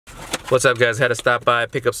What's up, guys? Had to stop by,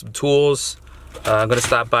 pick up some tools. I'm gonna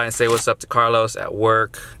stop by and say what's up to Carlos at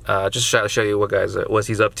work. Just try to show you what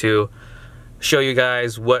he's up to. Show you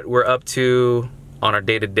guys what we're up to on our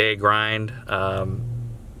day-to-day grind.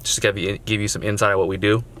 Just to give you some insight on what we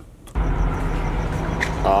do.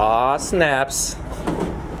 Aw, snaps.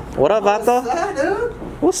 What up, Vato? What's up, dude?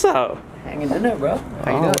 What's up? Hanging in there, bro.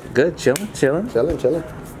 How you doing? Good, chilling. Chilling.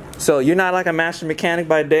 So you're not like a master mechanic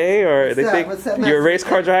by day, or they think you're a race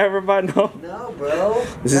car driver by no? No, bro.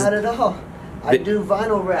 Not at all. I do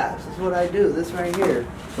vinyl wraps. That's what I do. This right here.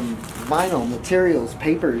 Some vinyl materials,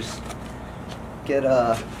 papers. Get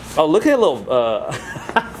Oh, look at a little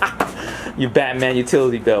your Batman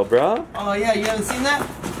utility belt, bro. Oh yeah, you haven't seen that?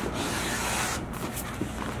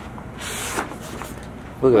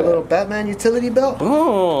 Look at a little Batman utility belt.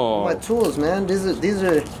 Oh. My tools, man. These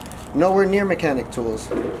are nowhere near mechanic tools.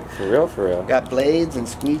 For real. Got blades and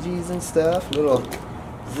squeegees and stuff. Little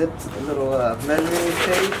zipped, little measuring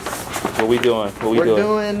tapes. What we doing? We're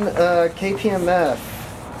doing KPMF.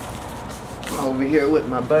 Over here with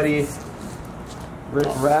my buddy Rick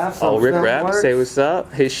Raff. Oh, Rick Raff, say what's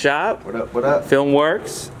up. His shop. What up? What up?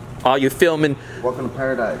 Filmworks. All you filming. Welcome to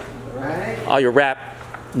paradise. Right. All your rap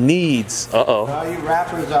needs. All you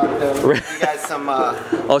rappers out there, you guys some.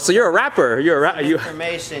 Oh, so you're a rapper. You're a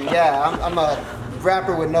information. Yeah, I'm a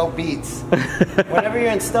rapper with no beats. Whenever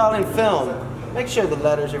you're installing film, make sure the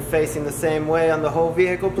letters are facing the same way on the whole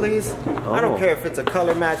vehicle, please. I don't care if it's a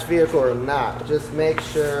color match vehicle or not. Just make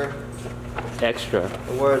sure extra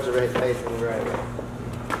the words are facing the right way.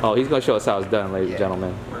 Oh, he's gonna show us how it's done, ladies and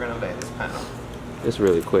gentlemen. We're gonna lay this panel. It's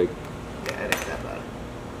really quick. Yeah, it ain't that bad.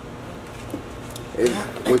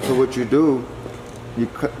 So what you do, you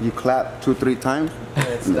clap 2-3 times. And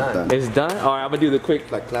it's done. It's done. All right, I'm gonna do the quick.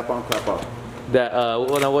 Like clap on, clap off. That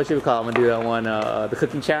what you would call? I'm gonna do that one, the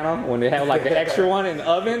cooking channel when they have like the extra one in the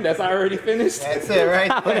oven that's already finished. That's it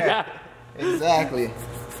right there. Exactly.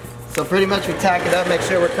 So pretty much we tack it up, make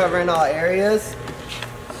sure we're covering all areas,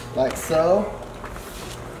 like so.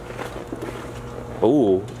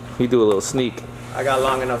 Ooh, he do a little sneak. I got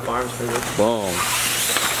long enough arms for this. Boom.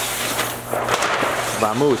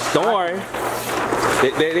 Vamoose. Don't worry.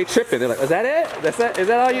 They tripping. They're like, is that it? Is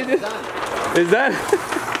that all you do? Is that?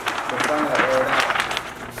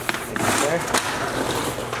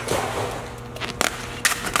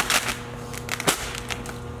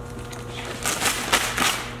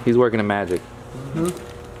 He's working in magic.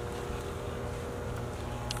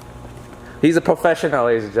 He's a professional,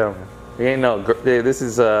 ladies and gentlemen. He ain't no. This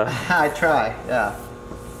is. I try. Yeah.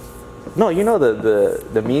 No, you know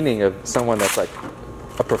the meaning of someone that's like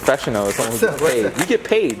a professional is someone who gets paid. You get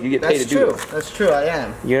paid. You get paid to do it. That's true. I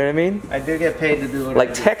am. You know what I mean? I do get paid to do it.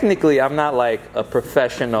 Like technically, I'm not like a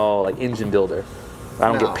professional like engine builder.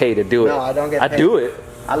 I don't get paid to do it. No, I don't get paid. I do it.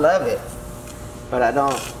 I love it, but I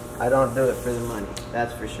don't do it for the money.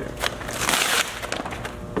 That's for sure.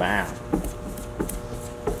 Bam.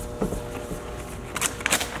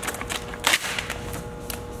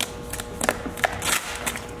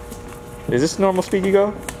 Is this the normal speed you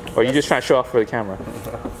go? Or are you just trying to show off for the camera?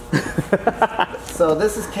 So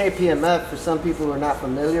this is KPMF for some people who are not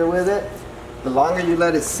familiar with it. The longer you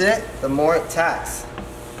let it sit, the more it tacks.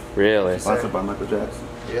 Really? Sponsored by Michael Jackson.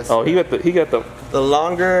 Yes. Oh, he got the. The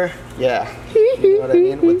longer, yeah. You know what I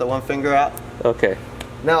mean? With the one finger out. Okay.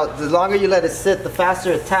 Now, the longer you let it sit, the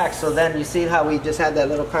faster it tacks. So then you see how we just had that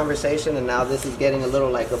little conversation, and now this is getting a little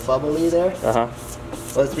like a bubbly there. Well,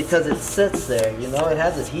 it's because it sits there. You know, it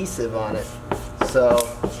has adhesive on it. So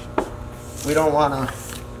we don't wanna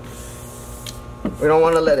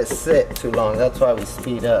let it sit too long. That's why we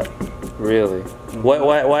speed up. Really?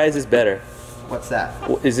 Why is this better? What's that?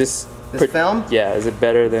 Is this film? Yeah. Is it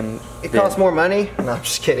better than? It costs more money. No, I'm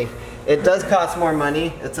just kidding. It does cost more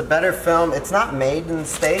money. It's a better film. It's not made in the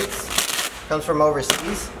States. It comes from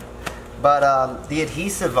overseas. But the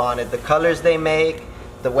adhesive on it, the colors they make,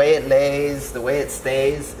 the way it lays, the way it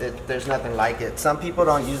stays, there's nothing like it. Some people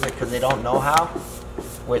don't use it because they don't know how,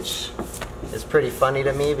 which is pretty funny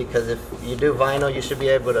to me because if you do vinyl, you should be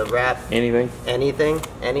able to wrap anything.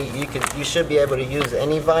 You should be able to use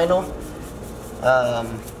any vinyl.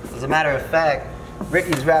 As a matter of fact,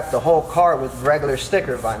 Ricky's wrapped the whole car with regular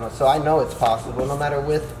sticker vinyl, so I know it's possible no matter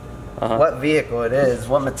what vehicle it is,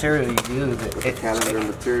 what material you use. Calendar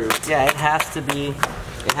material. Yeah, it has to be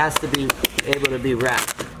able to be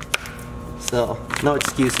wrapped. So no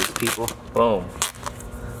excuses, people. Boom.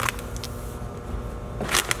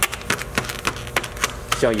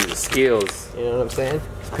 Showing you the skills. You know what I'm saying?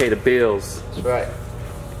 Just pay the bills. That's right.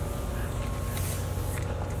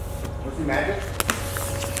 What's the magic?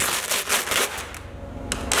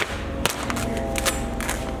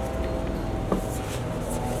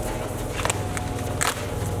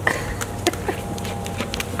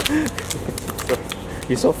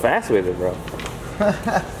 You're so fast with it, bro.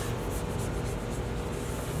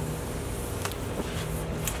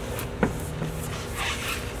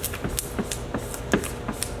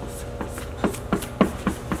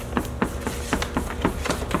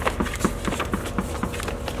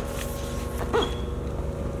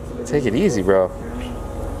 Take it easy, bro.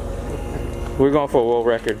 We're going for a world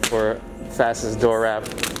record for fastest door wrap.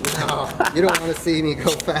 No, you don't want to see me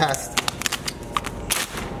go fast.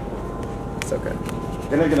 It's okay.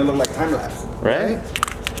 Then they're gonna look like time lapse. Right?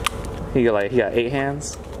 He got 8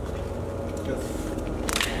 hands.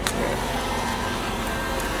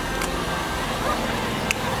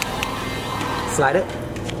 Slide it.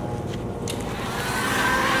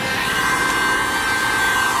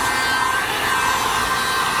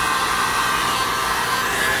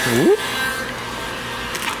 Whoop.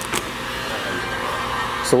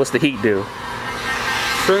 So what's the heat do?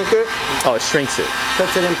 Shrink it. Oh, it shrinks it.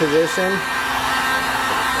 Puts it in position.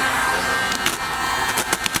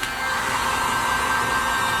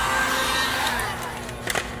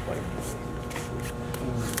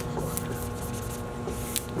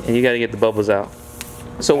 And you gotta get the bubbles out.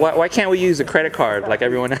 So why can't we use a credit card like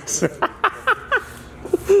everyone else?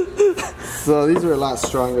 So these are a lot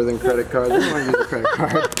stronger than credit cards. I don't want to use a credit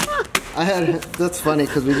card. That's funny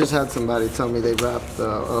because we just had somebody tell me they wrapped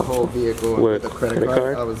a whole vehicle with a credit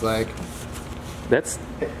card. I was like, that's...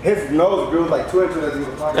 His nose grew like 2 inches as he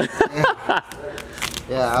was talking.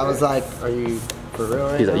 Yeah, I was like, are you for real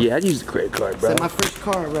right He's now? like, yeah, I used a credit card, bro. I said, my first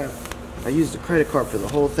car wrap. I used a credit card for the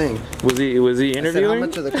whole thing. Was he interviewing? I said, how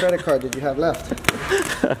much of the credit card did you have left?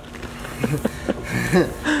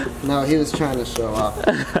 No, he was trying to show off,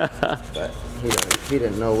 but he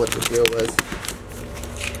didn't know what the deal was.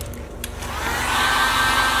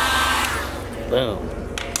 Boom.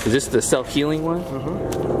 Is this the self-healing one?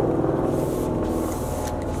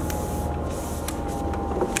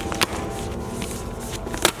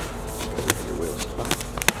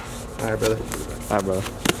 All right, brother. All right, brother.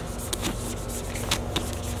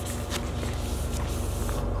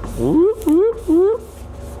 Whoop, whoop, whoop.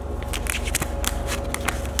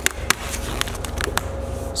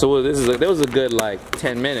 So that was a good like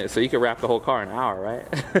 10 minutes. So you could wrap the whole car in an hour, right?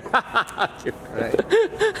 Right.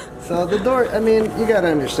 So the door, I mean, you gotta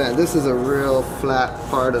understand, this is a real flat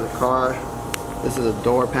part of the car. This is a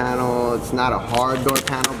door panel. It's not a hard door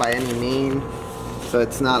panel by any means. So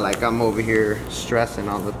it's not like I'm over here stressing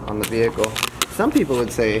on the vehicle. Some people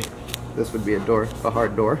would say this would be a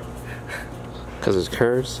hard door. Because it's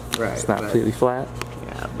curves. Right. It's not completely flat.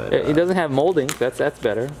 Yeah, but It doesn't have moldings. That's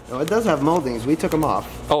better. no, it does have moldings. We took them off.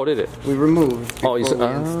 Oh, did it? We removed before Oh, we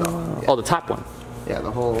installed. Oh, the top one. Yeah, the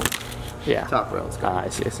whole Yeah. top rail's gone. I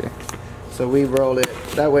see. So we roll it.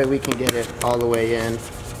 That way we can get it all the way in.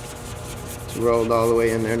 It's rolled all the way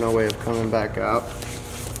in there. No way of coming back out.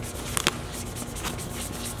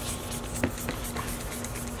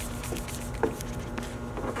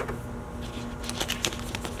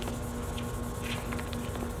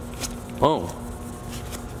 Oh.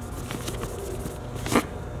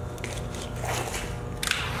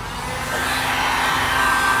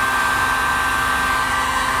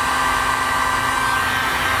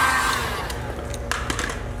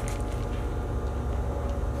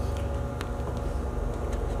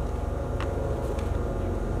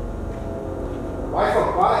 Why so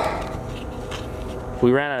quiet?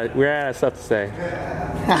 We ran out of stuff to say.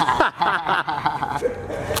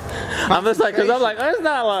 I'm just like, cause I'm like, it's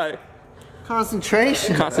not like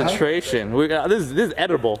Concentration. concentration. We got this is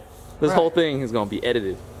edible. This whole thing is gonna be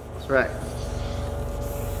edited. That's right.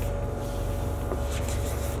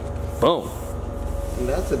 Boom. And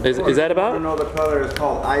that's a Is that I about? don't know the color. It's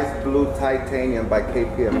called Ice Blue Titanium by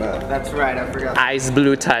KPMF. That's right. I forgot. Ice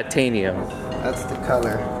blue titanium. That's the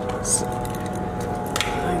color.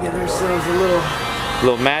 Get ourselves a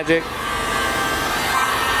Little magic.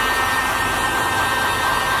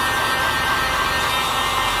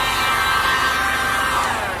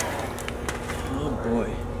 Oh boy.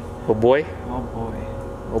 Oh boy. Oh boy.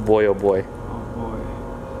 Oh boy. Oh boy. Oh boy.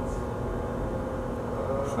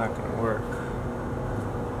 It's not gonna work.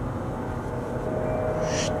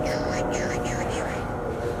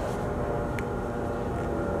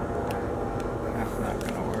 That's not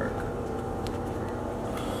gonna work.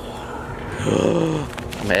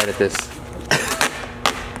 I'm gonna edit this.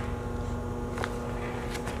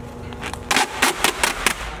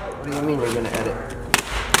 What do you mean you're gonna edit?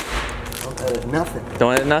 Don't edit nothing.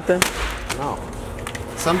 Don't edit nothing. No.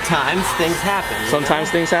 Sometimes things happen. you Sometimes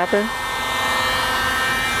things happen. know?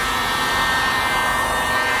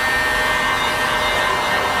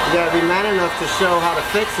 You gotta be man enough to show how to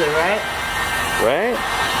fix it, right? Right?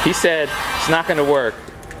 He said it's not gonna work.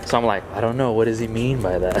 So I'm like, I don't know. What does he mean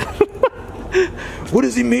by that? What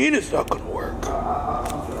does he mean it's not gonna work?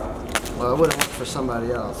 Well, it wouldn't work for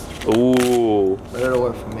somebody else, Ooh. but it'll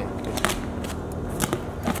work for me.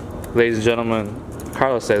 Ladies and gentlemen,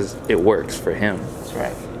 Carlos says it works for him. That's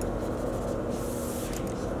right.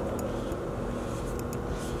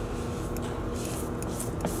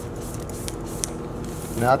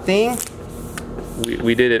 Nothing?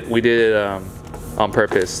 We did it on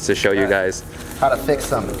purpose to show you guys. How to fix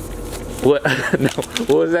something. What? No, what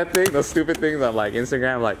was that thing? Those stupid things on like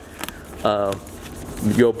Instagram, like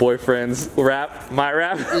your boyfriend's rap, my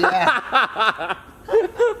rap. Yeah.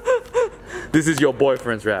 This is your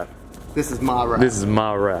boyfriend's rap. This is my rap. This is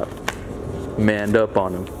my rap. Manned up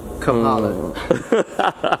on him. Come on.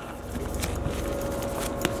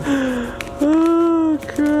 Oh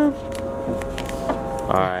crap.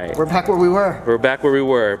 All right. We're back where we were. We're back where we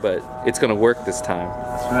were, but it's gonna work this time.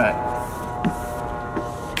 That's right.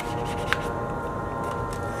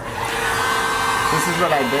 This is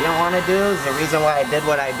what I didn't want to do. Is the reason why I did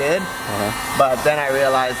what I did. But then I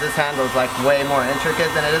realized this handle's like way more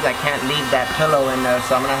intricate than it is. I can't leave that pillow in there,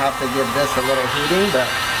 so I'm gonna have to give this a little heating, but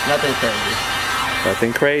nothing crazy.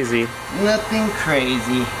 Nothing crazy. Nothing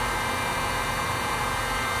crazy.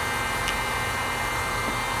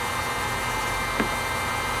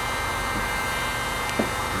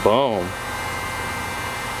 Boom.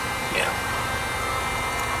 Yeah.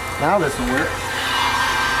 Now this will work.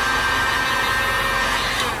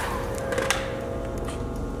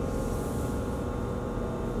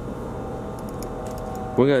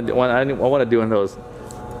 We're gonna. I want to do one of those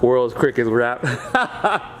world's quickest rap.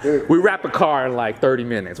 We wrap a car in like 30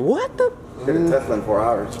 minutes. What the? Did a Tesla in 4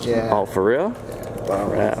 hours. Yeah. Oh, for real?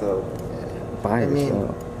 Wow. So By I mean,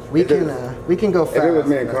 yourself. we can go fast. if it was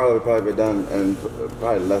me and Carl, it'd probably be done in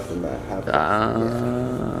probably less than that. Half.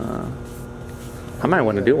 I might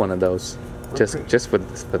want to do one of those, just for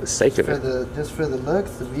the sake of it. Just for the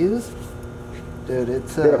looks, the views, dude.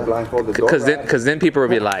 It's Did a blindfolded door wrap. Cause then people will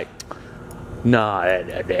be like, nah,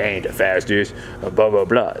 that ain't the fastest, blah blah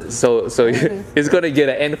blah. So it's gonna get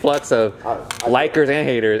an influx of likers and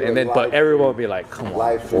haters, and then but everyone will be like, come on,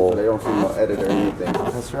 Live stream, so fool. they don't see no edit or anything.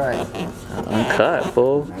 That's right. Uncut,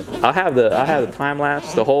 fool. I'll have the time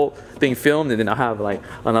lapse, the whole thing filmed, and then I'll have like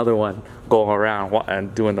another one going around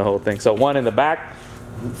and doing the whole thing. So one in the back,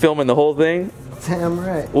 filming the whole thing. Damn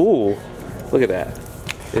right. Ooh, look at that.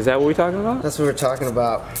 Is that what we're talking about? That's what we're talking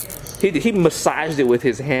about. He massaged it with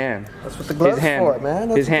his hand. That's what the glove's His hand, for, man.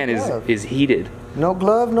 That's his what hand the is glove. is heated. No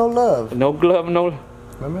glove, no love. No glove, no.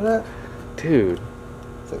 Remember that? Dude,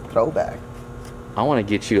 It's a throwback. I want to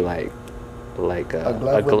get you like A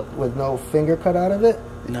glove with no finger cut out of it?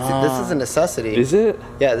 No. See, this is a necessity. Is it?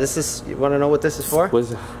 Yeah, this is, you want to know what this is for?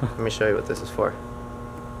 Was Let me show you what this is for.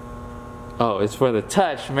 oh, it's for the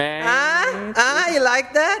touch, man. You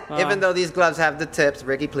like that? Even though these gloves have the tips.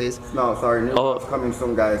 Ricky, please. No, sorry, new Oh. gloves coming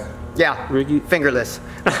soon, guys. Yeah, Ricky. fingerless.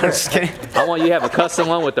 I'm just kidding. I want you to have a custom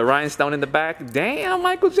one with the rhinestone in the back. Damn,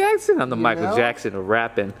 Michael Jackson. I'm the You Michael know? Jackson of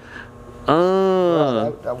rapping.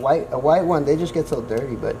 A white one, they just get so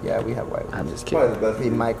dirty, but yeah, we have white ones. I'm just Probably kidding. the best. Be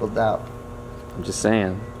Michael'd out. I'm just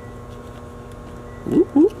saying.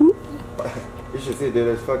 You should see, dude,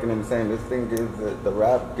 it's fucking insane. This thing gives the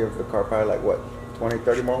wrap gives the car probably like what, 20,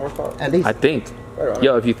 30 more horsepower? At least I think. Right on.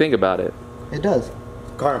 Yo, if you think about it, it does.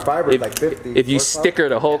 Carbon fiber is like 50. if you horsepower. sticker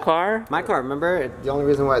the whole car, My car, remember? The only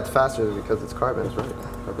reason why it's faster is because it's carbon, right?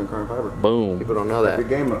 Fucking carbon fiber. boom. People don't know that. Big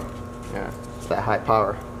game up. Yeah, it's that high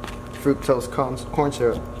power. Fructose corn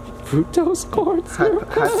syrup. Fructose corn High, syrup.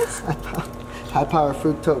 high power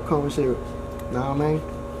fructose corn syrup. Nah, man.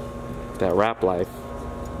 That rap life.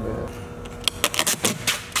 Yeah.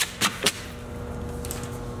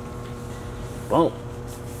 Boom.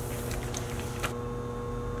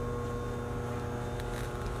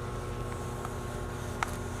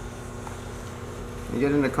 You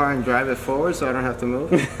get in the car and drive it forward so I don't have to move?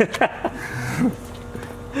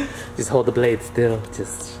 Just hold the blade still.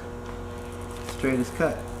 Just. Straight as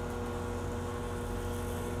cut.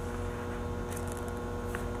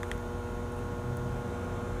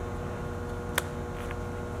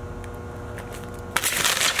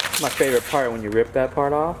 My favorite part when you rip that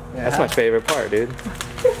part off. Yeah. That's my favorite part, dude.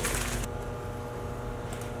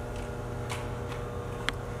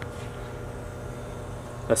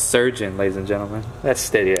 A surgeon, ladies and gentlemen. That's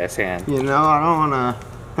steady ass hand. You know, I don't want to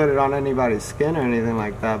put it on anybody's skin or anything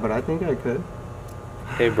like that, but I think I could.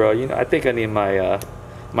 Hey, bro. You know, I think I need my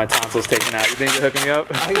my tonsils taken out. You think you're hooking me up?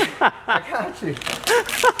 I got you.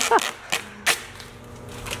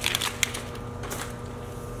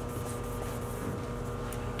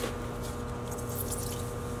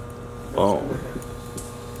 Boom.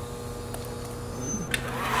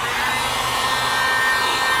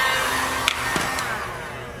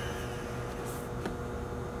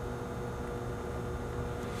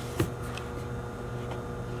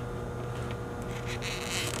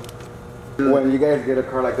 When you guys get a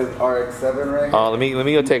car like this RX-7 right here, Oh, let me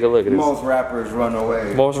go take a look at this. most rappers run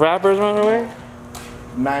away. Most rappers run away?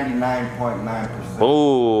 99.9%.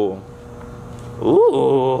 Ooh.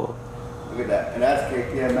 Ooh. Look at that. And that's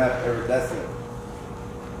KTMF. That's it.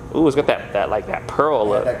 Ooh, it's got that pearl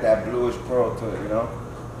look. Like that bluish pearl to it, you know?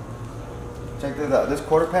 Check this out. This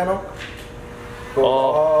quarter panel goes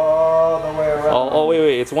all the way around. Oh,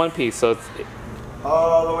 wait. It's one piece, so it's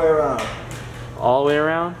All the way around. all the way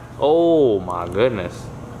around? Oh, my goodness.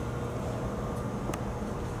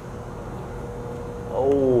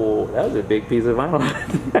 Oh, that was a big piece of vinyl.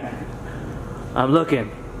 I'm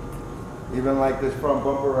looking. Even like this front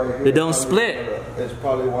bumper right here. It don't probably split. It's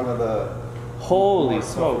probably one of the Holy more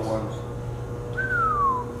tougher smokes. ones.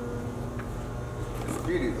 It's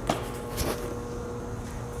beauty.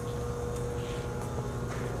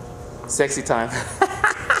 Sexy time.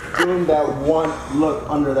 Give them that one look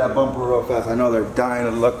under that bumper real fast. I know they're dying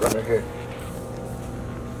to look under here.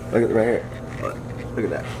 Look at it right here. Look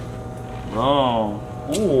at that. Oh.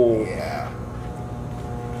 Ooh. Yeah.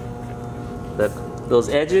 Those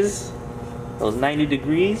edges, those 90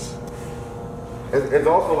 degrees. It's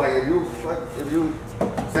also like if you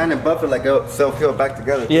sand and buff it, like it'll self-heal back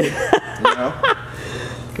together. Yeah. You know?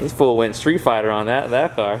 This fool went Street Fighter on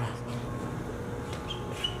that car.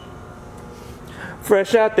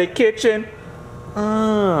 Fresh out the kitchen.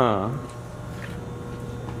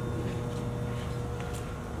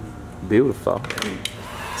 Beautiful.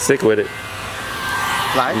 Sick with it.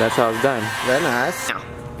 Like, And that's how it's done. very nice.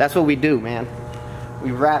 That's what we do, man.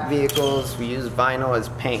 We wrap vehicles. We use vinyl as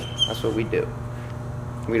paint. That's what we do.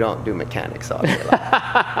 We don't do mechanics all day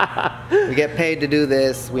long. We get paid to do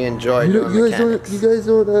this. We enjoy doing mechanics. guys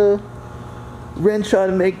don't wrench on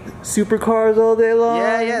to make supercars all day long?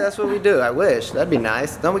 Yeah, that's what we do. I wish. That'd be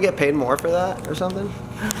nice. Don't we get paid more for that or something?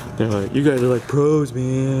 They're like, you guys are like pros,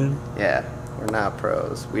 man. Yeah, we're not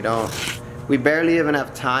pros. We barely even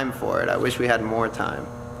have time for it. I wish we had more time.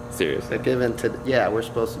 Seriously. They're given to, yeah, we're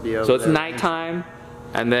supposed to be over So it's there. nighttime,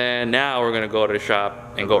 and then now we're gonna go to the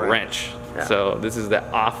shop and go wrench. Yeah. So this is the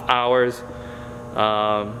off hours,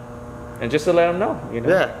 and just to let them know, you know.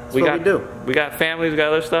 Yeah, that's what we do. We got families, we got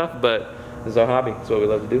other stuff, but this is our hobby. It's what we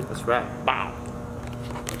love to do. That's right. Bow.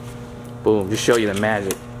 Boom. Just show you the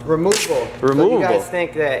magic. Removable. Removable. So you guys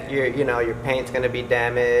think that your paint's gonna be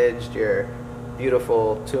damaged, your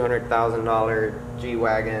beautiful $200,000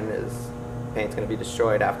 G-Wagon paint's gonna be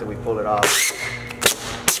destroyed after we pull it off.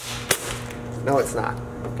 No, it's not.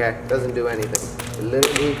 Okay? It doesn't do anything. It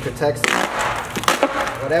literally protects it.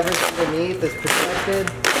 Whatever's underneath is protected.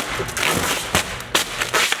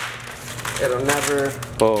 It'll never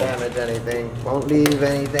damage anything. Won't leave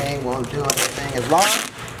anything, won't do anything. As long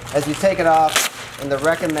as you take it off in the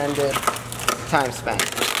recommended time span.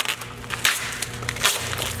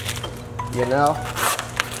 You know?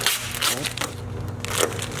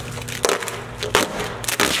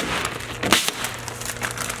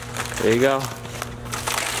 There you go.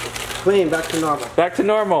 Clean, back to normal. Back to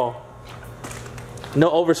normal. No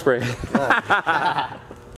overspray.